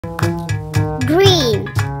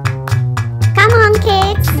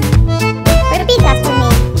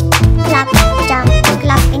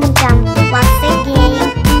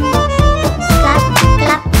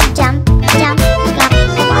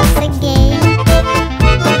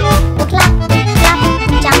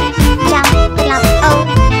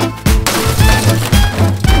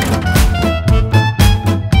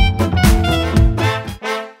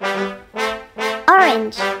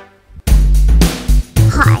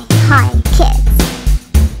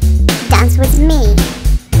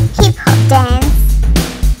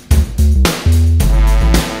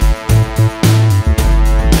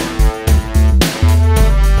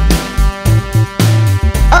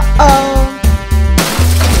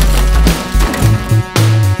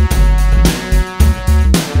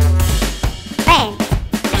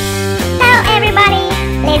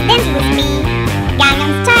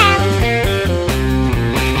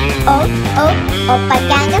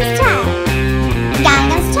Gangnam Style.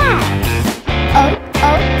 Gangnam Style. Oh,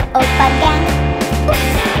 oh, Oppa Gang.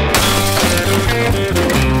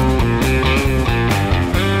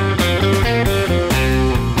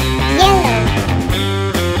 Yellow.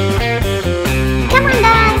 Come on,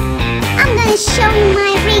 guys. I'm gonna show you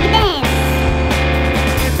my break dance.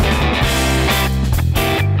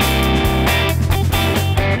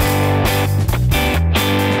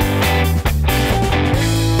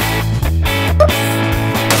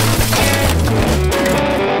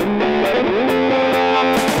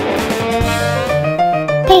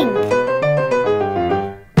 Pink.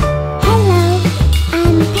 Hello,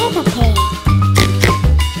 I'm Peppa Pig.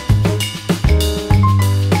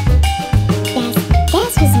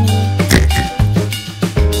 Dance with me.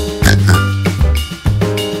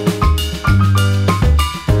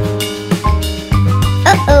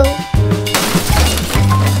 Uh-oh.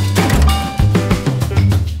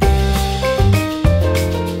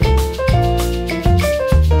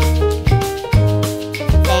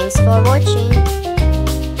 Thanks for watching.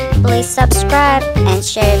 Please subscribe and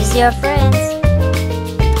share with your friends.